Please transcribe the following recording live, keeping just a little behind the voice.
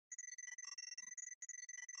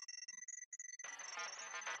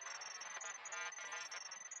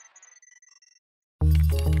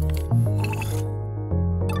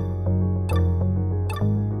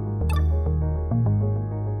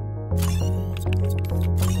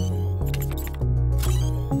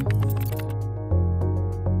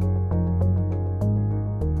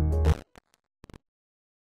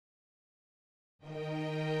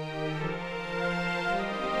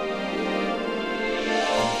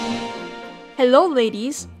Hello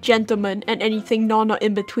ladies, gentlemen, and anything non or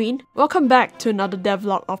in between. Welcome back to another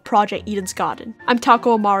devlog of Project Eden's Garden. I'm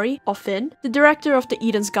Tako Omari, or Finn, the director of the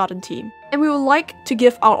Eden's Garden team, and we would like to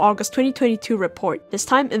give our August 2022 report, this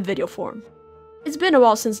time in video form. It's been a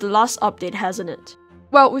while since the last update, hasn't it?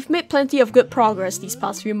 Well, we've made plenty of good progress these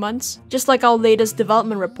past few months. Just like our latest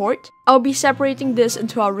development report, I'll be separating this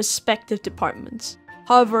into our respective departments.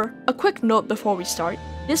 However, a quick note before we start,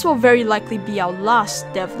 this will very likely be our last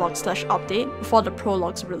devlog/update before the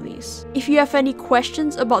prologue's release. If you have any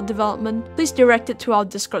questions about development, please direct it to our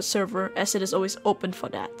Discord server as it is always open for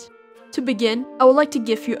that. To begin, I would like to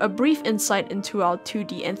give you a brief insight into our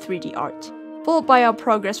 2D and 3D art, followed by our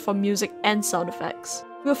progress for music and sound effects.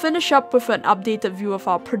 We'll finish up with an updated view of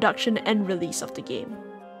our production and release of the game.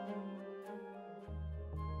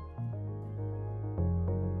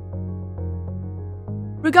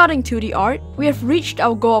 Regarding 2D art, we have reached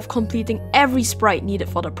our goal of completing every sprite needed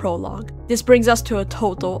for the prologue. This brings us to a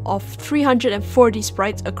total of 340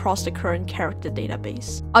 sprites across the current character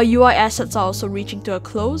database. Our UI assets are also reaching to a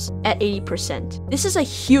close at 80%. This is a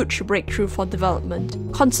huge breakthrough for development,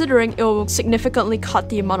 considering it will significantly cut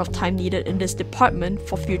the amount of time needed in this department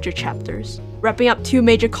for future chapters. Wrapping up two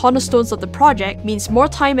major cornerstones of the project means more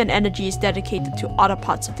time and energy is dedicated to other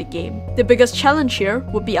parts of the game. The biggest challenge here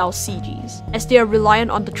would be our CGs, as they are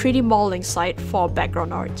reliant on the 3D modeling side for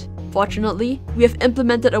background art. Fortunately, we have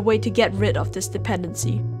implemented a way to get rid of this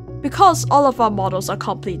dependency. Because all of our models are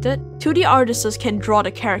completed, 2D artists can draw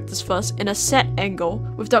the characters first in a set angle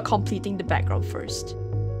without completing the background first.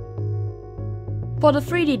 For the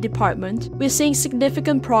 3D department, we're seeing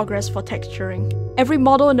significant progress for texturing. Every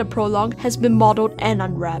model in the prologue has been modeled and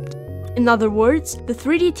unwrapped. In other words, the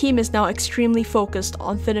 3D team is now extremely focused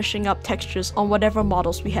on finishing up textures on whatever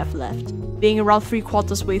models we have left. Being around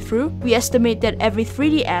 3/4 way through, we estimate that every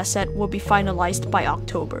 3D asset will be finalized by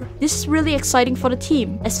October. This is really exciting for the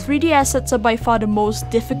team, as 3D assets are by far the most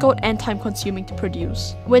difficult and time-consuming to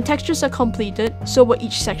produce. When textures are completed, so will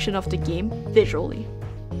each section of the game, visually.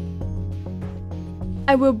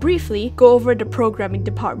 I will briefly go over the programming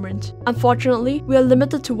department. Unfortunately, we are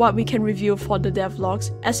limited to what we can review for the devlogs,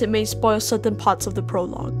 as it may spoil certain parts of the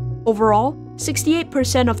prologue. Overall,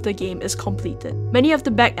 68% of the game is completed. Many of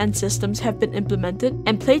the back-end systems have been implemented,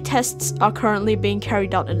 and playtests are currently being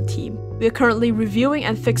carried out in the team. We are currently reviewing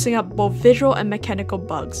and fixing up both visual and mechanical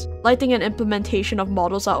bugs. Lighting and implementation of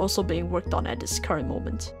models are also being worked on at this current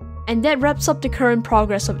moment. And that wraps up the current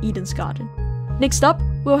progress of Eden's Garden. Next up,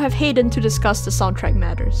 we'll have Hayden to discuss the soundtrack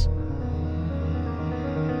matters.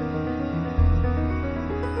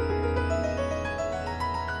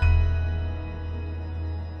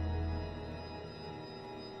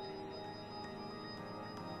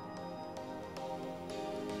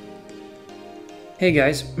 Hey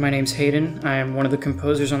guys, my name's Hayden. I am one of the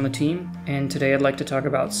composers on the team, and today I'd like to talk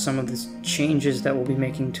about some of the changes that we'll be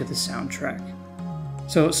making to the soundtrack.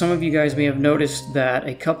 So some of you guys may have noticed that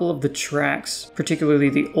a couple of the tracks, particularly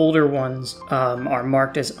the older ones, are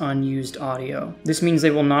marked as unused audio. This means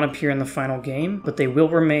they will not appear in the final game, but they will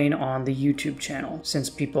remain on the YouTube channel, since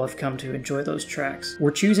people have come to enjoy those tracks.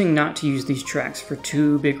 We're choosing not to use these tracks for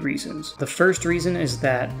two big reasons. The first reason is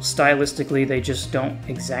that stylistically they just don't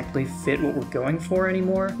exactly fit what we're going for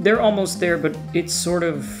anymore. They're almost there, but it's sort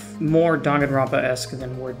of more Danganronpa-esque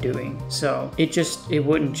than we're doing, so it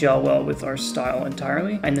wouldn't gel well with our style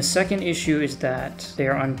entirely. And the second issue is that they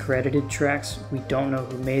are uncredited tracks. We don't know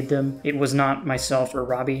who made them. It was not myself or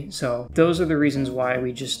Robby, so those are the reasons why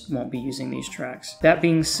we just won't be using these tracks. That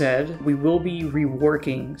being said, we will be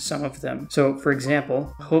reworking some of them. So for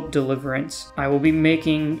example, Hope Deliverance, I will be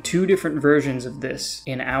making two different versions of this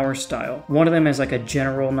in our style. One of them as like a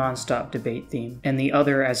general non-stop debate theme, and the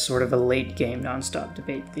other as sort of a late game non-stop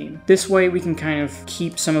debate theme. This way we can kind of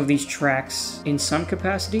keep some of these tracks in some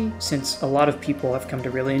capacity, since a lot of people have come to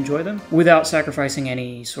really enjoy them, without sacrificing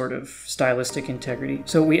any sort of stylistic integrity.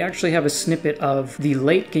 So we actually have a snippet of the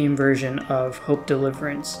late game version of Hope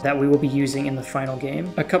Deliverance that we will be using in the final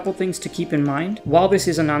game. A couple things to keep in mind. While this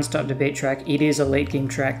is a non-stop debate track, it is a late game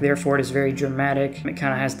track, therefore it is very dramatic. It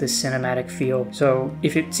kind of has this cinematic feel. So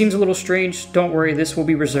if it seems a little strange, don't worry, this will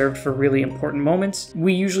be reserved for really important moments.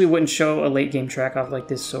 We usually wouldn't show a late game track off like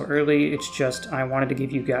this so early. It's just I wanted to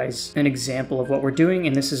give you guys an example of what we're doing,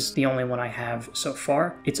 and this is the only one I have so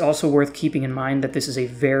far. It's also worth keeping in mind that this is a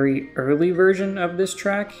very early version of this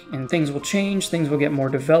track, and things will change, things will get more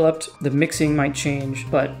developed, the mixing might change,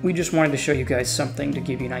 but we just wanted to show you guys something to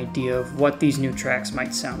give you an idea of what these new tracks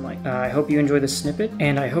might sound like. I hope you enjoy this snippet,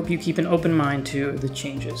 and I hope you keep an open mind to the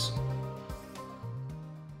changes.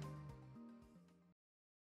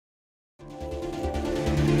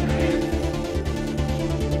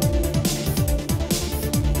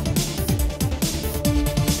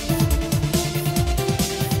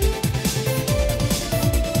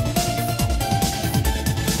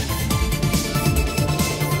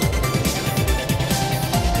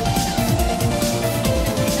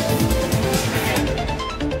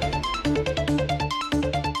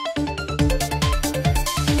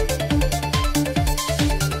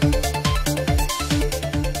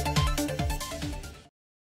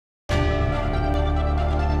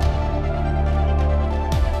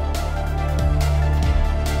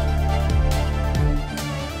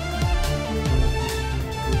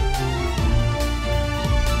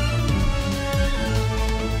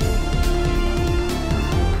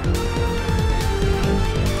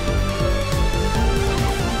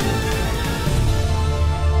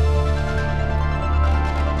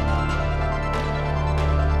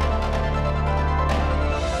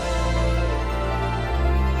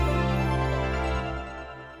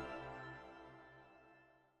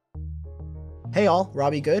 Hey all,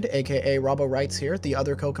 Robby Good, aka Robbo Writes here, the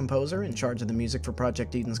other co-composer in charge of the music for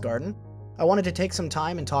Project Eden's Garden. I wanted to take some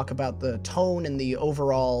time and talk about the tone and the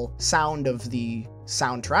overall sound of the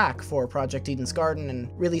soundtrack for Project Eden's Garden and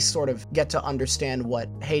really sort of get to understand what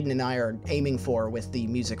Hayden and I are aiming for with the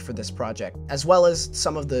music for this project, as well as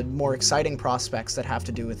some of the more exciting prospects that have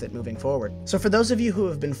to do with it moving forward. So for those of you who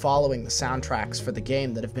have been following the soundtracks for the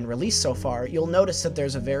game that have been released so far, you'll notice that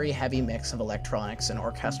there's a very heavy mix of electronics and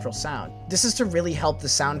orchestral sound. This is to really help the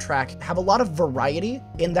soundtrack have a lot of variety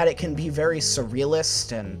in that it can be very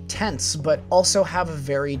surrealist and tense, but also have a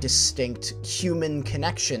very distinct human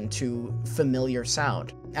connection to familiar sound.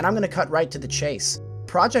 And I'm going to cut right to the chase.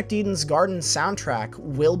 Project Eden's Garden soundtrack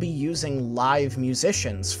will be using live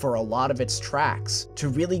musicians for a lot of its tracks to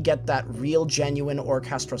really get that real, genuine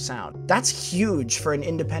orchestral sound. That's huge for an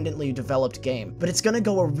independently developed game, but it's going to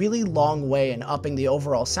go a really long way in upping the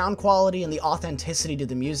overall sound quality and the authenticity to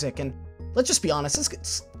the music, and let's just be honest,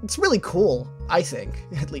 it's really cool, I think,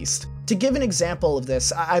 at least. To give an example of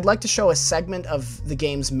this, I'd like to show a segment of the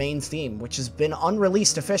game's main theme, which has been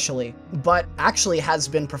unreleased officially, but actually has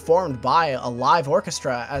been performed by a live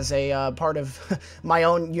orchestra as a part of my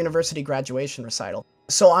own university graduation recital.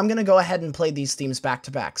 So I'm gonna go ahead and play these themes back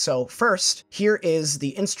to back. So first, here is the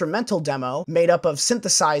instrumental demo made up of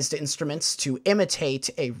synthesized instruments to imitate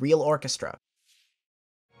a real orchestra.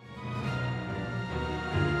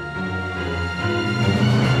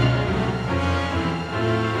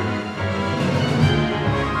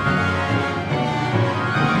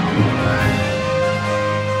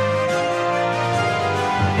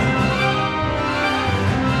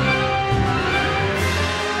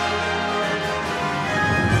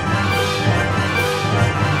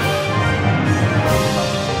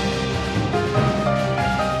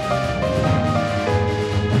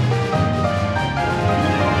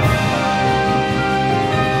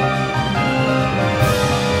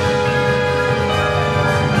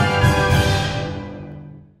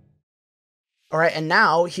 Alright, and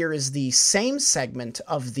now here is the same segment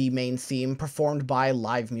of the main theme performed by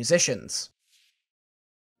live musicians.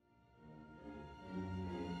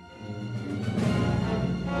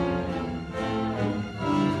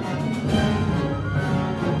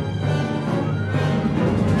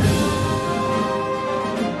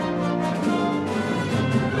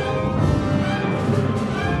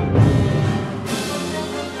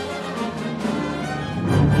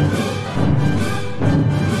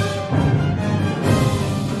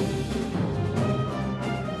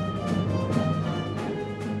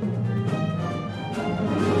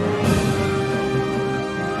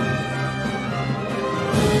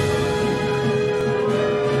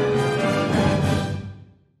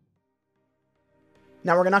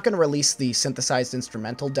 Now, we're not going to release the synthesized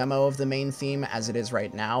instrumental demo of the main theme as it is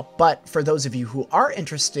right now, but for those of you who are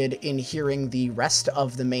interested in hearing the rest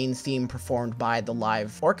of the main theme performed by the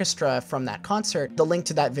live orchestra from that concert, the link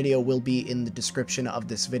to that video will be in the description of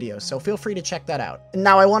this video, so feel free to check that out.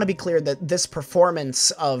 Now, I want to be clear that this performance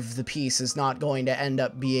of the piece is not going to end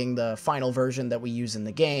up being the final version that we use in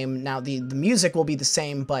the game. Now, the music will be the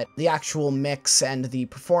same, but the actual mix and the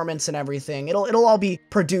performance and everything, it'll all be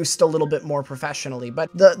produced a little bit more professionally. But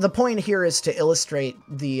the point here is to illustrate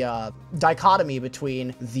the dichotomy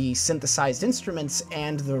between the synthesized instruments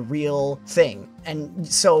and the real thing. And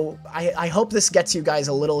so I hope this gets you guys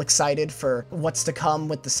a little excited for what's to come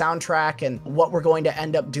with the soundtrack and what we're going to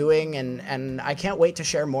end up doing, and I can't wait to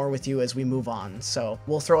share more with you as we move on. So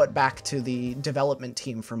we'll throw it back to the development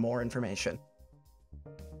team for more information.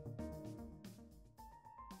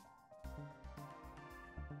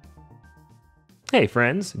 Hey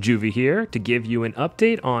friends, Juvey here to give you an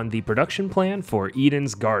update on the production plan for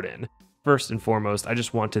Eden's Garden. First and foremost, I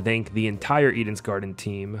just want to thank the entire Eden's Garden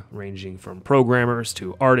team, ranging from programmers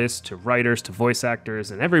to artists to writers to voice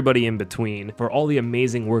actors and everybody in between, for all the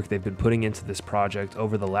amazing work they've been putting into this project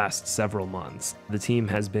over the last several months. The team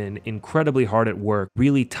has been incredibly hard at work,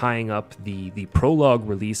 really tying up the prologue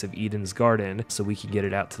release of Eden's Garden so we can get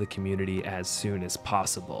it out to the community as soon as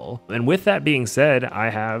possible. And with that being said,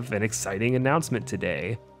 I have an exciting announcement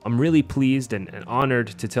today. I'm really pleased and honored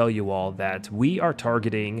to tell you all that we are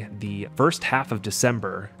targeting the first half of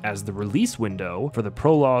December as the release window for the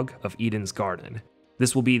prologue of Eden's Garden.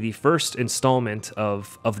 This will be the first installment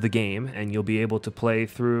of the game, and you'll be able to play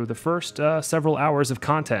through the first several hours of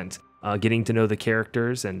content. getting to know the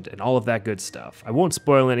characters and all of that good stuff. I won't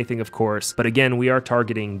spoil anything, of course, but again, we are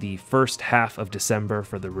targeting the first half of December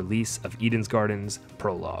for the release of Eden's Garden's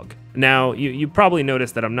prologue. Now, you probably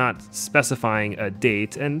noticed that I'm not specifying a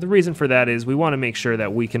date, and the reason for that is we want to make sure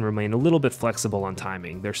that we can remain a little bit flexible on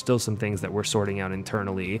timing. There's still some things that we're sorting out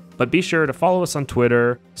internally, but be sure to follow us on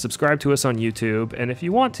Twitter, subscribe to us on YouTube, and if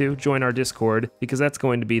you want to, join our Discord, because that's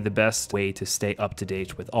going to be the best way to stay up to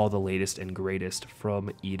date with all the latest and greatest from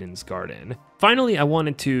Eden's Garden. Finally, I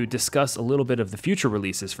wanted to discuss a little bit of the future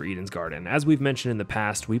releases for Eden's Garden. As we've mentioned in the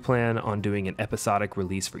past, we plan on doing an episodic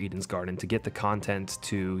release for Eden's Garden to get the content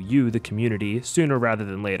to you, the community, sooner rather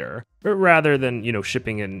than later. But rather than,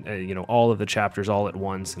 shipping in, all of the chapters all at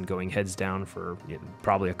once and going heads down for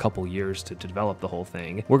probably a couple years to develop the whole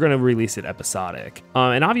thing, we're going to release it episodic.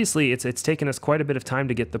 And obviously, it's taken us quite a bit of time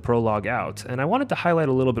to get the prologue out, and I wanted to highlight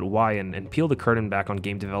a little bit why and peel the curtain back on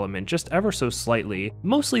game development just ever so slightly,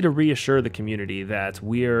 mostly to reassure the community that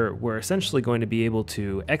we're essentially going to be able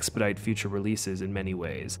to expedite future releases in many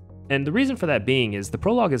ways. And the reason for that being is the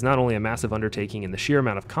prologue is not only a massive undertaking in the sheer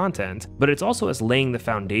amount of content, but it's also us laying the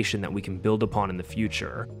foundation that we can build upon in the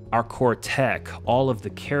future. Our core tech, all of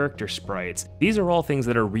the character sprites, these are all things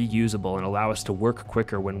that are reusable and allow us to work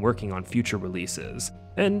quicker when working on future releases.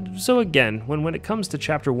 And so again, when it comes to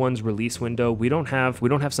Chapter 1's release window, we don't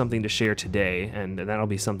have something to share today, and that'll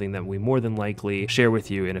be something that we more than likely share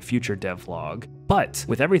with you in a future devlog. But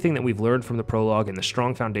with everything that we've learned from the prologue and the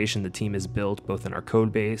strong foundation the team has built, both in our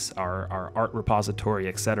code base, our art repository,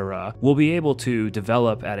 etc., we'll be able to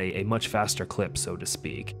develop at a much faster clip, so to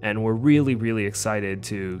speak. And we're really, really excited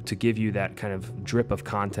to give you that kind of drip of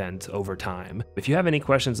content over time. If you have any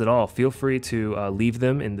questions at all, feel free to leave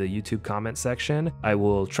them in the YouTube comment section. I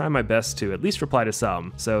will try my best to at least reply to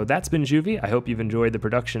some. So that's been Juvey. I hope you've enjoyed the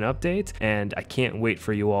production update, and I can't wait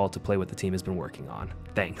for you all to play what the team has been working on.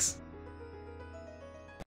 Thanks.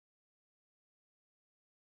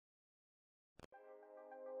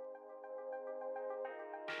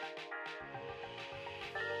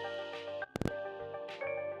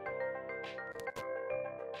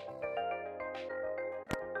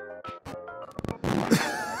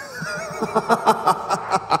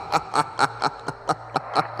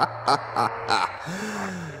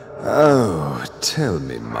 Oh, tell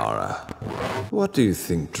me, Mara, what do you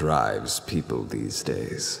think drives people these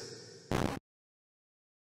days?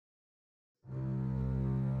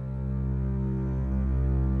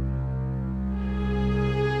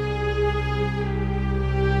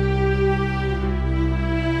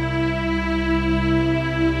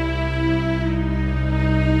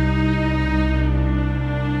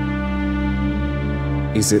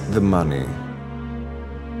 Is it the money?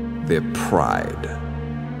 Their pride?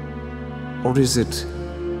 Or is it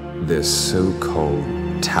their so-called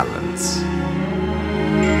talents?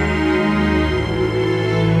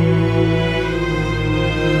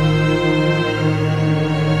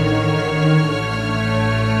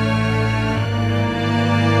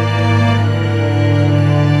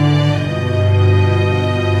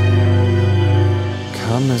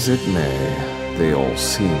 Come as it may, they all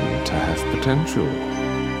seem to have potential.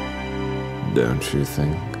 Don't you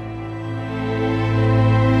think?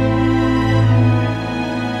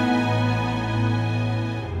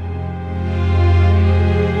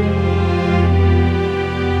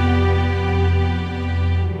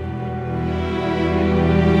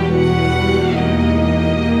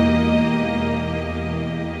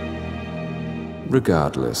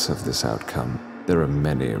 Regardless of this outcome, there are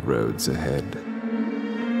many roads ahead.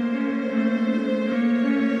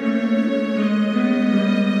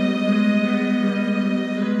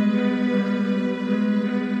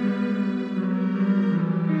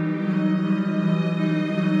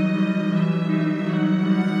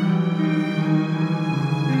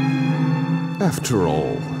 After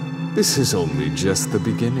all, this is only just the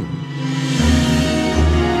beginning.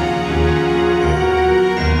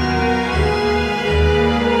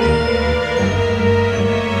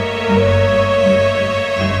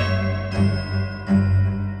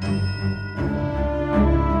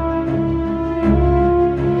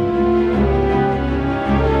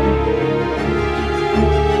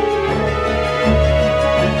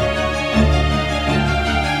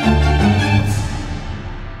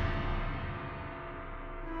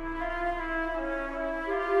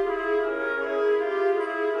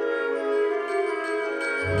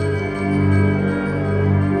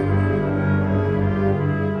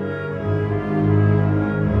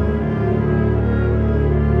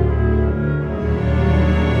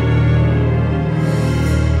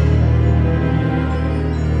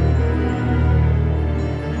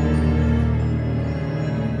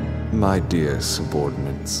 My dear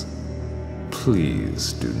subordinates,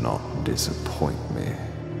 Please do not disappoint me.